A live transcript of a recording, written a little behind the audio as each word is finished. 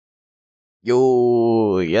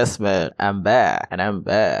Yo, yes, man. I'm back and I'm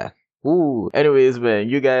back. Ooh. Anyways, man,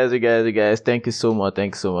 you guys, thank you so much.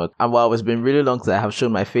 Thank you so much. And wow, it's been really long since I have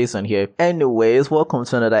shown my face on here. Anyways, welcome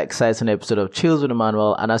to another exciting episode of Chills with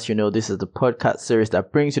Emmanuel. And as you know, this is the podcast series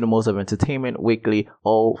that brings you the most of entertainment weekly,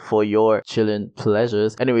 all for your chilling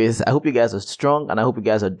pleasures. Anyways, I hope you guys are strong and I hope you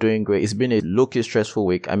guys are doing great. It's been a low-key stressful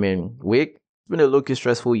week. It's been a low-key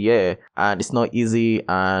stressful year and it's not easy,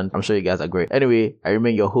 and I'm sure you guys are great. Anyway, I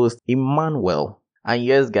remain your host, Emmanuel. And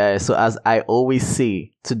yes, guys, so as I always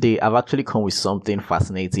say, today I've actually come with something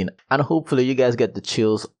fascinating and hopefully you guys get the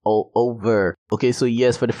chills all over. Okay, so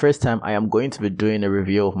yes, for the first time, I am going to be doing a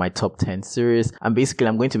review of my top 10 series, and basically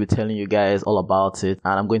I'm going to be telling you guys all about it,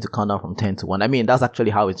 and I'm going to count down from 10 to 1. I mean, that's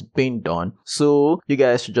actually how it's been done. So you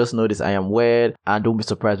guys should just notice I am weird and don't be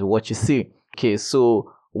surprised with what you see. Okay,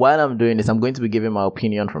 so while I'm doing this, I'm going to be giving my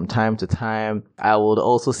opinion from time to time. I would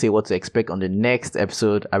also say what to expect on the next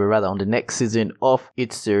episode, on the next season of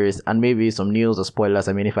each series, and maybe some news or spoilers,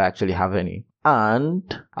 if I actually have any.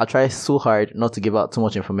 And I'll try so hard not to give out too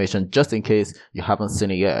much information just in case you haven't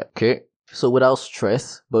seen it yet, okay? So without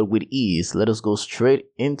stress, but with ease, let us go straight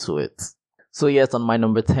into it. So yes, on my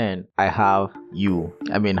number 10, I have You.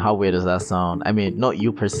 How weird does that sound? Not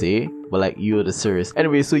You per se, but like You, the series.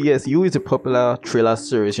 Anyway, so yes, You is a popular thriller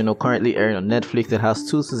series, currently airing on Netflix. It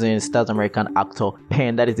has 2 seasons, stars American actor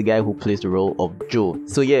Penn, that is the guy who plays the role of Joe.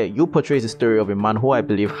 So yeah, You portrays the story of a man who I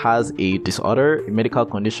believe has a disorder, a medical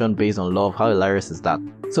condition based on love. How hilarious is that?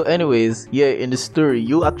 So anyways, yeah, in the story,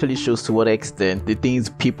 You actually shows to what extent the things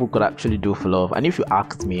people could actually do for love. And if you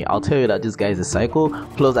ask me, I'll tell you that this guy is a psycho.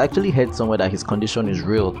 Plus, I actually heard somewhere that his condition is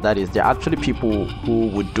real. That is, there are actually people who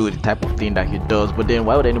would do the type of thing that he does, but then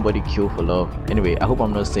why would anybody kill for love? Anyway, I hope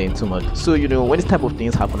I'm not saying too much. So, when this type of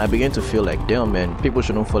things happen, I begin to feel like, damn man, people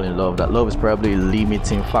shouldn't fall in love. That love is probably a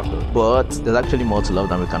limiting factor. But there's actually more to love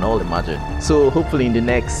than we can all imagine. So hopefully in the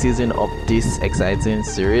next season of this exciting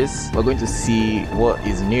series, we're going to see what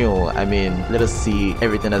is new. Let us see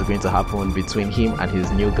everything that's going to happen between him and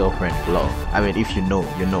his new girlfriend, Love. If you know,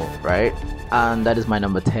 right? And that is my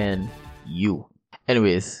number 10, You.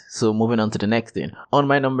 Anyways, so moving on to the next thing. On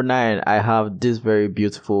my number 9, I have this very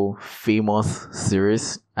beautiful, famous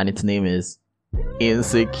series, and its name is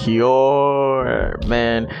Insecure,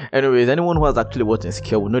 man. Anyways, anyone who has actually watched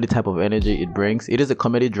Insecure will know the type of energy it brings. It is a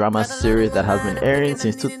comedy drama series that has been airing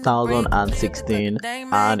since 2016,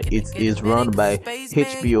 and it is run by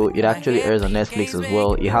HBO. It actually airs on Netflix as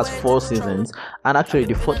well. It has 4 seasons, and actually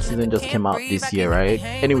the 4th season just came out this year, right?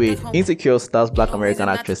 Anyway, Insecure stars Black American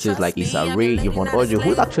actresses like Issa Rae, Yvonne Ojo,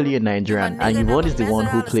 who's actually a Nigerian, and Yvonne is the one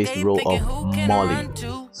who plays the role of Molly.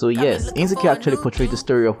 So yes, Insecure actually portrays the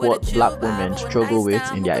story of what Black women struggle with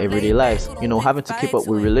in their everyday lives. Having to keep up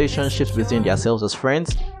with relationships within themselves as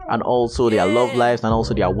friends, and also their love lives, and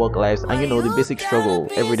also their work lives, and the basic struggle,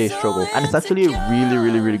 everyday struggle. And it's actually a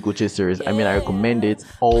really good series. I recommend it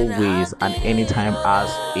always and anytime as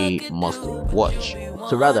a must watch.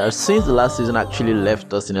 So rather, since the last season actually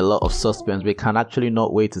left us in a lot of suspense, we can actually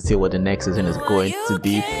not wait to see what the next season is going to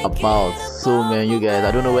be about. So man, you guys,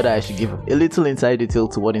 I don't know whether I should give a little inside detail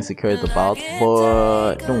to what Insecure is about,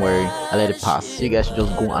 but don't worry, I let it pass. You guys should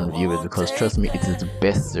just go and view it, because trust me, it is the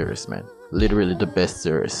best series, man. Literally the best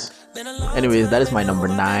series. Anyways, that is my number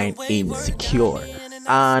 9, Insecure.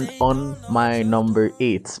 And on my number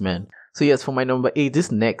 8, man. So yes, for my number 8,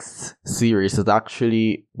 this next series is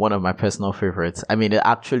actually one of my personal favorites. It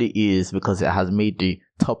actually is, because it has made the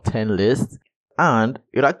top 10 list. And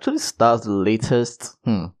it actually stars the latest,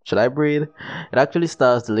 should I breathe? It actually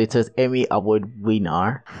stars the latest Emmy Award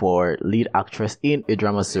winner for lead actress in a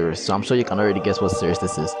drama series. So I'm sure you can already guess what series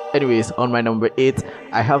this is. Anyways, on my number 8,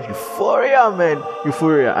 I have Euphoria, man.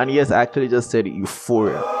 Euphoria. And yes, I actually just said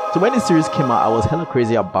Euphoria. So when the series came out, I was hella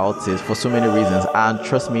crazy about it for so many reasons, and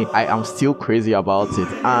trust me, I am still crazy about it.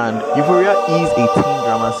 And Euphoria is a teen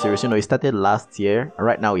drama series. It started last year, and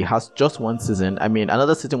right now it has just 1 season.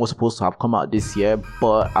 Another season was supposed to have come out this year,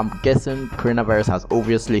 but I'm guessing coronavirus has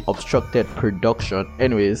obviously obstructed production.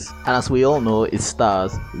 Anyways, and as we all know, it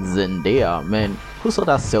stars Zendaya. Man, who saw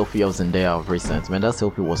that selfie of Zendaya of recent? Man, that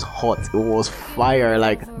selfie was hot. It was fire.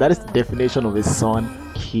 Like, that is the definition of a sun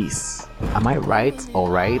kiss. Am I right?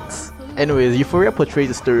 Alright. Anyways, Euphoria portrays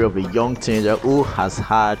the story of a young teenager who has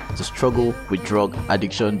had to struggle with drug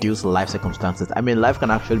addiction due to life circumstances. Life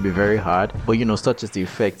can actually be very hard, but such is the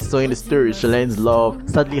effect. So in the story, she learns love.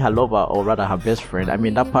 Sadly, her lover, or rather her best friend,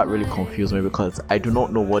 that part really confused me, because I do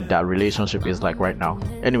not know what that relationship is like right now.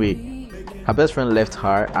 Anyway, her best friend left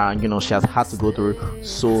her, and she has had to go through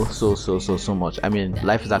so much.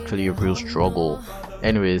 Life is actually a real struggle.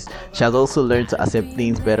 Anyways, she has also learned to accept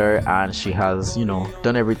things better, and she has,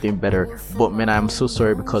 done everything better. But man, I'm so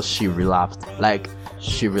sorry because she relapsed. Like,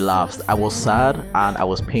 she relapsed. I was sad and I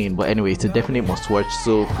was pained, but anyway, it's a definite must watch.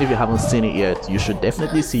 So if you haven't seen it yet, you should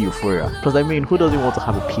definitely see Euphoria. Because I mean, who doesn't want to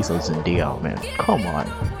have a piece of Zendaya, man? Come on.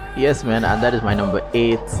 Yes, man, and that is my number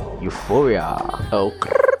 8, Euphoria.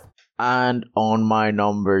 Okay. And on my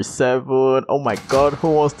number 7, oh my god, who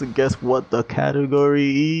wants to guess what the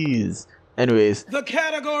category is? Anyways, the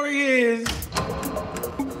category is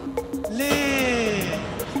live,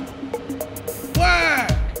 work,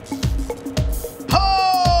 pose.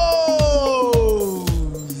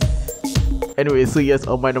 Anyway, so yes,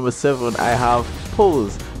 on my number 7, I have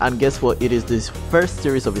Pose. And guess what? It is this first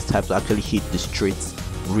series of its type to actually hit the streets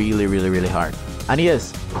really hard. And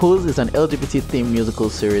yes, Pose is an LGBT themed musical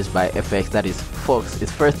series by FX, that is Fox. It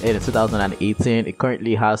first aired in 2018. It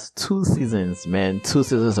currently has 2 seasons, man. 2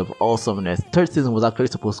 seasons of awesomeness. Third season was actually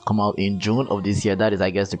supposed to come out in June of this year. That is, I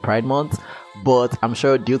guess, the Pride month. But I'm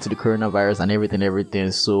sure due to the coronavirus and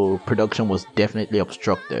everything, so production was definitely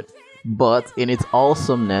obstructed. But in its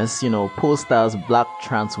awesomeness, Pose stars black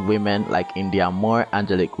trans women like India Moore,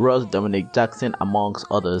 Angelique Ross, Dominic Jackson, amongst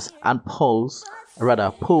others. And Pose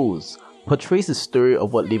portrays the story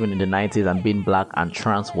of what living in the 90s and being black and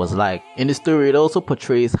trans was like. In the story, it also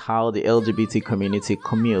portrays how the LGBT community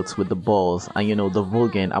commutes with the balls and the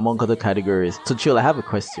voguing, among other categories. So Chill, I have a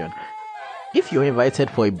question. If you're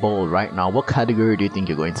invited for a ball right now, what category do you think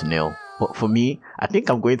you're going to nail? But for me, I think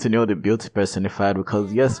I'm going to nail the beauty personified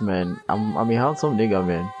because yes, man, I'm a handsome nigga,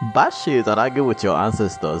 man. Bad shit, I'd argue with your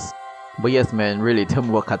ancestors. But yes, man, really, tell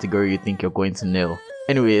me what category you think you're going to nail.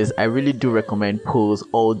 Anyways, I really do recommend Pose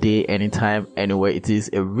all day, anytime, anywhere. It is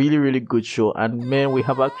a really good show, and man, we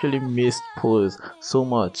have actually missed Pose so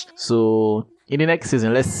much. So in the next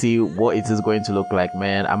season, let's see what it is going to look like,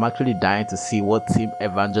 man. I'm actually dying to see what Team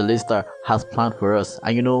Evangelista has planned for us.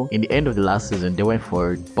 And in the end of the last season, they went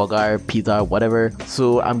for Bogar, Peter, whatever.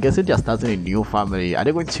 So I'm guessing they're starting a new family. Are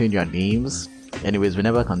they going to change their names? Anyways, we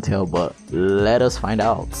never can tell, but let us find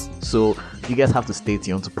out. So you guys have to stay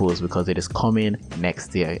tuned to Pose because it is coming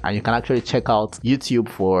next year, and you can actually check out YouTube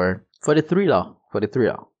for the thriller.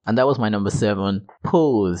 And that was my number 7,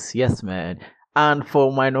 Pose. Yes, man. And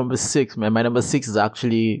for my number 6, man, my number 6 is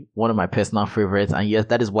actually one of my personal favorites, and yes,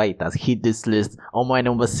 that is why it has hit this list. On my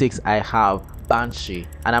number 6, I have Banshee,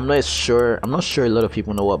 and I'm not sure a lot of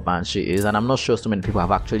people know what Banshee is, and I'm not sure so many people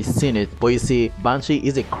have actually seen it. But you see, Banshee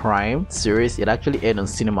is a crime series. It actually aired on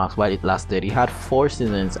Cinemax while it lasted. It had 4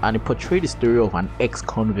 seasons, and it portrayed the story of an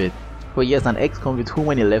ex-convict. But yes, an ex-convict who,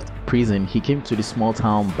 when he left prison, he came to the small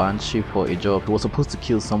town Banshee for a job. He was supposed to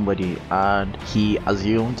kill somebody, and he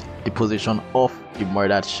assumed the position of the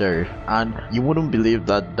murdered sheriff. And you wouldn't believe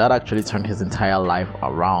that actually turned his entire life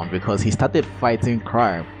around because he started fighting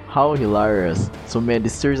crime. How hilarious. So man,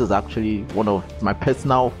 this series is actually one of my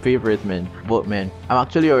personal favorites, man. But man, I'm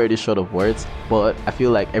actually already short of words, but I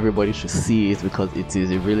feel like everybody should see it because it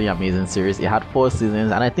is a really amazing series. It had 4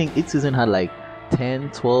 seasons, and I think each season had like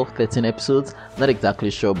 10, 12, 13 episodes. Not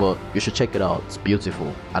exactly sure, but you should check it out. It's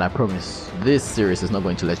beautiful, and I promise this series is not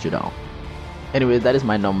going to let you down. Anyway, that is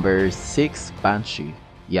my number 6, Banshee.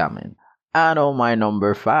 Yeah, man. And on my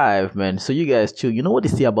number 5, man, so you guys too, you know what they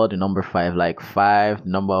say about the number 5? Like 5,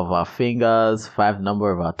 number of our fingers, 5, number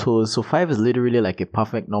of our toes. So 5 is literally like a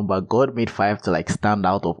perfect number. God made 5 to like stand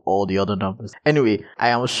out of all the other numbers. Anyway, I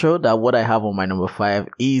am sure that what I have on my number 5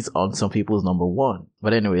 is on some people's number 1.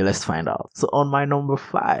 But anyway, let's find out. So on my number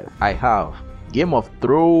 5, I have Game of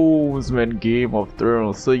Thrones, man. Game of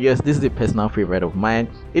Thrones. So yes, this is a personal favorite of mine.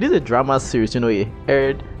 It is a drama series, it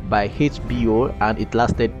aired by HBO and it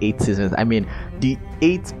lasted 8 seasons. I mean, the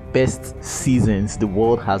 8 best seasons the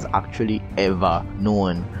world has actually ever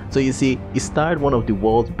known. So you see, it starred one of the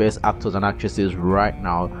world's best actors and actresses right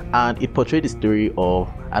now, and it portrayed the story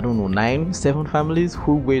of, 7 families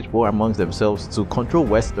who wage war amongst themselves to control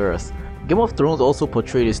Westeros. Game of Thrones also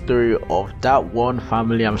portrayed the story of that one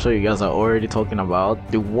family I'm sure you guys are already talking about,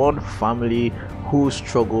 the one family who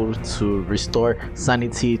struggled to restore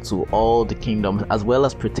sanity to all the kingdoms as well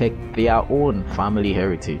as protect their own family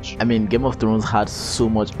heritage. I mean, Game of Thrones had so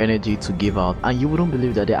much energy to give out, and you wouldn't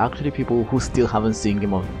believe that there are actually people who still haven't seen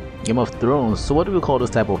Game of Thrones. So what do we call those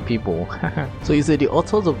type of people? So you say the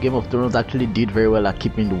authors of Game of Thrones actually did very well at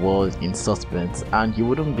keeping the world in suspense, and you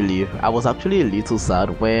wouldn't believe, I was actually a little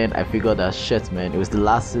sad when I figured that shit, man, it was the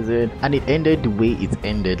last season and it ended the way it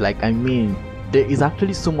ended. Like, I mean, there is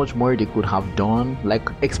actually so much more they could have done. Like,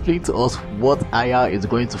 explain to us what Aya is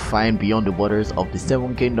going to find beyond the borders of the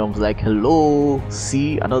Seven Kingdoms. Like, hello,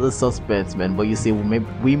 see, another suspense, man. But you see,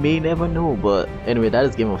 we may never know. But anyway, that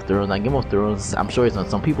is Game of Thrones, and Game of Thrones, I'm sure it's on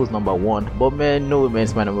some people's number one, but man, no, man,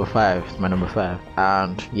 it's my number five. It's my number five,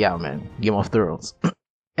 and yeah, man, Game of Thrones.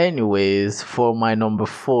 Anyways, for my number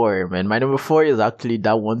four, man, my number four is actually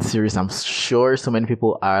that one series I'm sure so many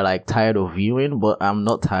people are like tired of viewing, but I'm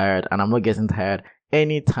not tired, and I'm not getting tired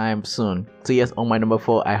anytime soon. So yes, on my number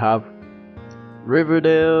four, I have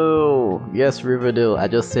Riverdale. Yes, Riverdale. I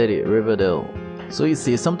just said it, Riverdale. So you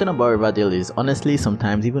see, something about Riverdale is, honestly,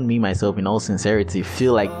 sometimes even me myself, in all sincerity,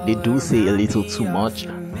 feel like they do say a little too much,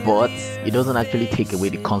 but it doesn't actually take away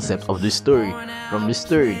the concept of the story from the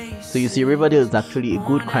story. So you see, Riverdale is actually a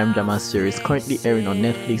good crime drama series currently airing on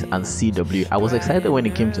Netflix and CW. I was excited when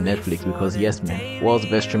it came to Netflix because yes, man, world's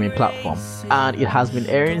best streaming platform, and it has been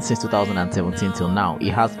airing since 2017 till now.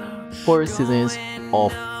 It has 4 seasons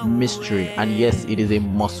of mystery, and yes, it is a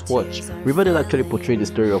must watch. Riverdale actually portrayed the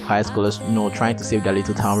story of high schoolers, trying to save their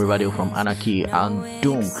little town Riverdale from anarchy and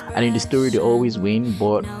doom, and in the story they always win,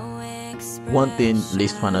 but one thing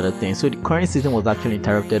leads to another thing. So the current season was actually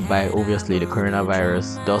interrupted by obviously the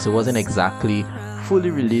coronavirus, thus it wasn't exactly fully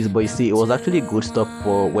released, but you see, it was actually a good stop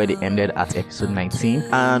for where they ended at episode 19,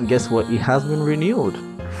 and guess what, it has been renewed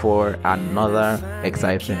for another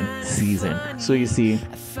exciting season. So you see,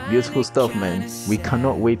 beautiful stuff, man. We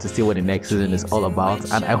cannot wait to see what the next season is all about,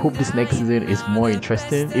 and I hope this next season is more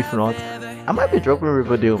interesting. If not, I might be dropping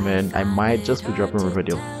Riverdale, man. I might just be dropping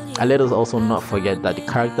Riverdale. And let us also not forget that the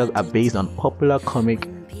characters are based on popular comic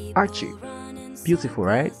Archie. Beautiful,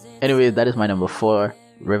 right? Anyways, that is my number 4,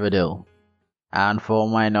 Riverdale. And for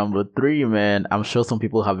my number 3, man, I'm sure some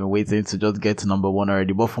people have been waiting to just get to number 1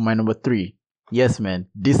 already, but for my number 3, yes, man,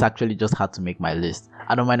 this actually just had to make my list.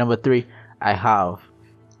 And on my number 3, I have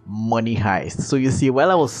Money Heist. So you see,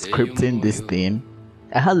 while I was scripting this thing,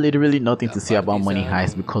 I had literally nothing to say about Money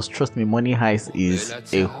Heist because trust me, Money Heist is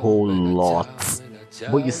a whole lot.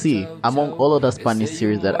 But you see, among all other Spanish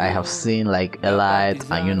series that I have seen, like Elite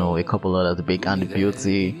and a couple others, Big and the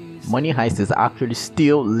Beauty, Money Heist is actually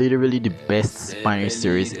still literally the best Spanish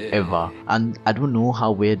series ever. And I don't know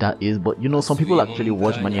how weird that is, but some people actually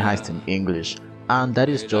watch Money Heist in English, and that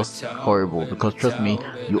is just horrible because trust me,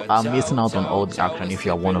 you are missing out on all the action if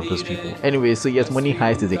you are one of those people. Anyway, so yes, Money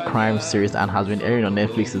Heist is a crime series and has been airing on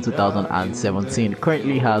Netflix since 2017.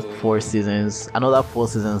 Currently has 4 seasons, another 4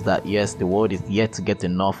 seasons that yes, the world is yet to get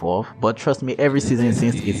enough of, but trust me, every season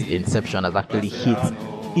since its inception has actually hit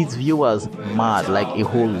its viewers mad, like a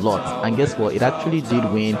whole lot. And guess what, it actually did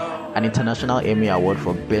win an International Emmy Award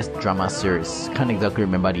for Best Drama Series. Can't exactly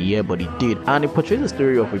remember the year, but it did. And it portrays the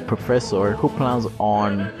story of a professor who plans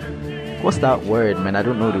on, what's that word, man? I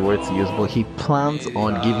don't know the word to use, but he plans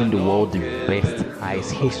on giving the world the best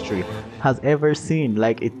heist history has ever seen.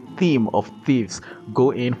 Like a team of thieves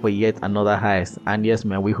go in for yet another heist. And yes,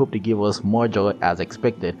 man, we hope to give us more joy as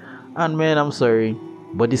expected. And man, I'm sorry,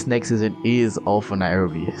 but this next season is all for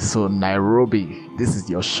Nairobi. So Nairobi, this is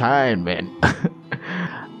your shine, man.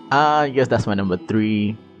 Yes, that's my number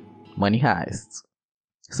 3, Money Heist.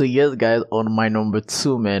 So yes, guys, on my number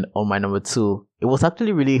 2, man, it was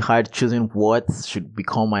actually really hard choosing what should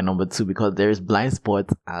become my number 2 because there is Blind Spot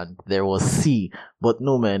and there was C. But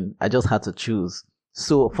no, man, I just had to choose.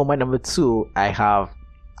 So for my number 2, I have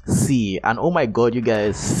C, and oh my god, you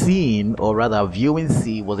guys, seeing or rather viewing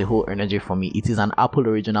C was a whole energy for me. It is an Apple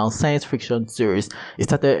original science fiction series. It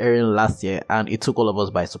started airing last year and it took all of us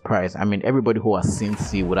by surprise. I mean, everybody who has seen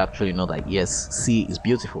C would actually know that yes, C is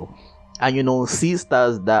beautiful. And C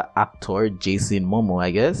stars that actor Jason Momoa, I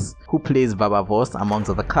guess, who plays Baba Voss amongst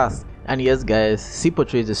other cast. And yes, guys, C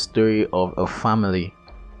portrays the story of a family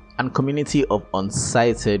and community of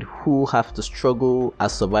unsighted who have to struggle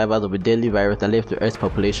as survivors of a deadly virus that left the Earth's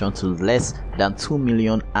population to less than 2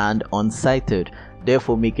 million and unsighted,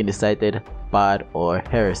 therefore making the sighted bad or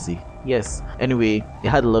heresy. Yes, anyway, it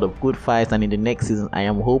had a lot of good fights, and in the next season I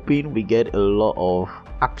am hoping we get a lot of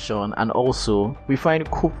action, and also we find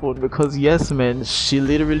Kufun because yes, man, she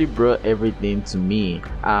literally brought everything to me,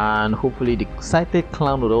 and hopefully the sighted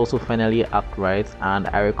clown would also finally act right, and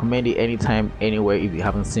I recommend it anytime, anywhere. If you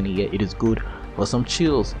haven't seen it yet, it is good for some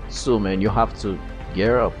chills. So man, you have to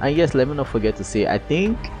gear up. And yes, let me not forget to say, I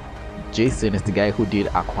think Jason is the guy who did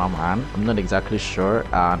Aquaman. I'm not exactly sure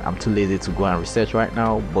and I'm too lazy to go and research right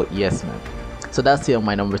now, but yes, man. So that's here on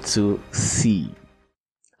my number 2, C.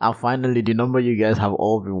 And finally, the number you guys have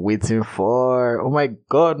all been waiting for. Oh my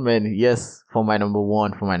god, man. Yes, for my number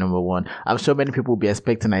 1. I'm sure many people will be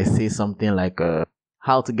expecting I say something like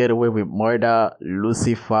How to Get Away with Murder,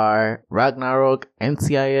 Lucifer, Ragnarok,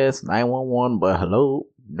 NCIS, 911, but hello,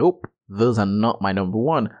 nope, those are not my number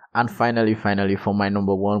one. And finally, for my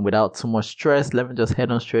number one, without too much stress, let me just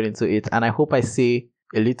head on straight into it. And I hope I say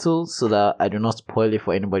a little so that I do not spoil it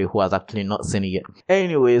for anybody who has actually not seen it yet.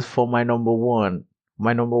 Anyways, for my number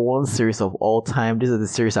one series of all time, this is the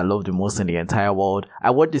series I love the most in the entire world. I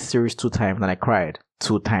watched this series 2 times and I cried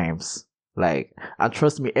 2 times. Like, and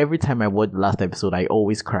trust me, every time I watch the last episode, I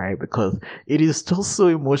always cry because it is just so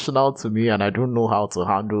emotional to me and I don't know how to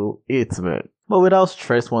handle it, man. But without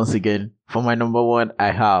stress, once again, for my number one,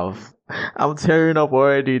 I'm tearing up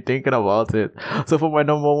already thinking about it. So for my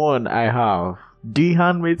number one, I have The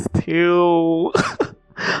Handmaid's Tale.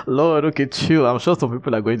 Lord, okay, chill. I'm sure some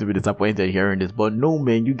people are going to be disappointed hearing this, but no,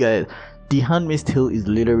 man, you guys, The Handmaid's Tale is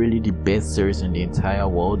literally the best series in the entire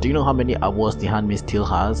world. Do you know how many awards The Handmaid's Tale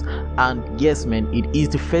has? And yes, man, it is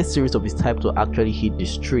the first series of its type to actually hit the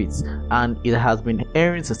streets, and it has been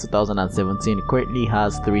airing since 2017. It currently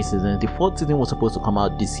has 3 seasons. The 4th season was supposed to come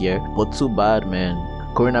out this year, but too bad, man.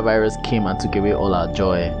 Coronavirus came and took away all our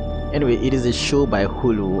joy. Anyway, it is a show by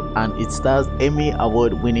Hulu, and it stars Emmy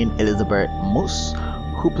Award-winning Elizabeth Moss,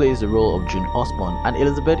 who plays the role of June Osborne, and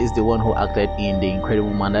Elizabeth is the one who acted in The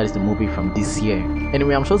Incredible Man, that is the movie from this year.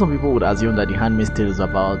 Anyway, I'm sure some people would assume that The Handmaid's Tale is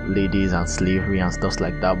about ladies and slavery and stuff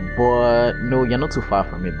like that, but no, you're not too far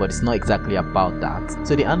from it, but it's not exactly about that.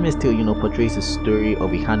 So The Handmaid's Tale, portrays the story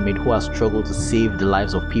of a handmaid who has struggled to save the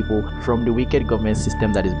lives of people from the wicked government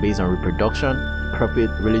system that is based on reproduction, profit,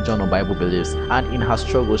 religion, or Bible beliefs. And in her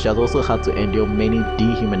struggle, she has also had to endure many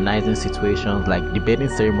dehumanizing situations like the bedding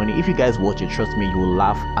ceremony. If you guys watch it, trust me, you will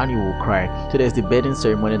laugh and you will cry. So there's the bedding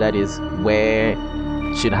ceremony, that is where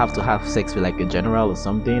she'd have to have sex with like a general or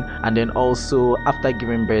something, and then also after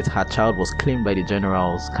giving birth, her child was claimed by the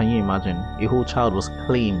generals. Can you imagine? A whole child was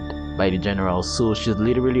claimed by the generals, so she's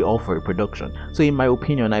literally all for reproduction. So in my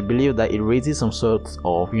opinion, I believe that it raises some sort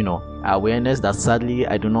of awareness that sadly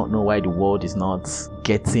I do not know why the world is not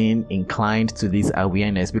getting inclined to this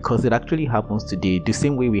awareness, because it actually happens today the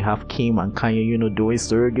same way we have Kim and Kanye doing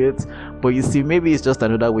surrogates. But you see, maybe it's just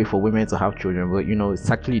another way for women to have children, but it's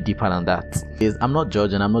actually deeper than that. I'm not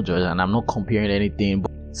judging, and I'm not comparing anything,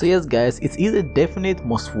 so yes guys, it is a definite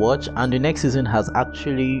must watch, and the next season has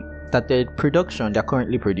actually started production. They're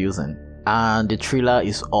currently producing, and the trailer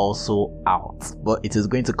is also out, but it is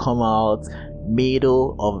going to come out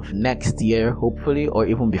middle of next year, hopefully, or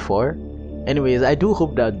even before. Anyways, I do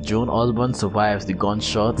hope that June Osborne survives the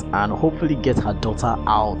gunshot and hopefully gets her daughter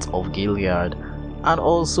out of Gilead. And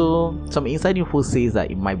also, some inside info says that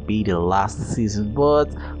it might be the last season, but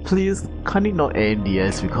please, can it not end?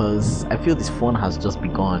 Yes, because I feel this fun has just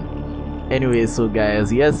begun. Anyway, so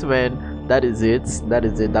guys, yes man, that is it.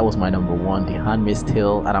 That was my number one, The Handmaid's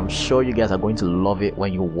Tale, and I'm sure you guys are going to love it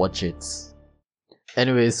when you watch it.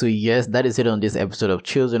 Anyway, so yes, that is it on this episode of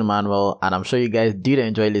Children Manual, and I'm sure you guys did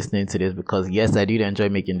enjoy listening to this, because yes, I did enjoy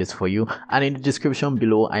making this for you. And in the description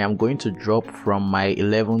below, I am going to drop from my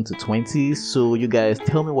 11 to 20, so you guys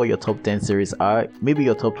tell me what your top 10 series are, maybe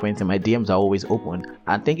your top 20. My DMs are always open.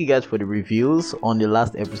 And thank you guys for the reviews on the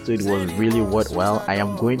last episode. It was really worthwhile. I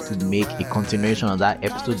am going to make a continuation of that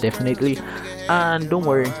episode, definitely. And don't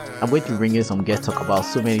worry, I'm going to bring in some guests, talk about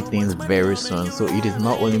so many things very soon, so it is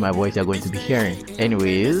not only my voice you're going to be hearing.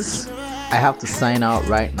 Anyways, I have to sign out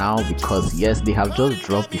right now, because yes, they have just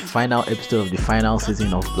dropped the final episode of the final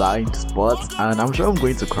season of Blind Spots, and I'm sure I'm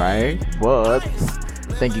going to cry, but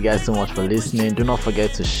thank you guys so much for listening. Do not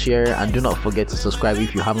forget to share, and do not forget to subscribe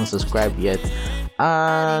if you haven't subscribed yet,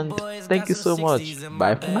 and thank you so much.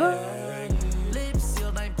 Bye for now.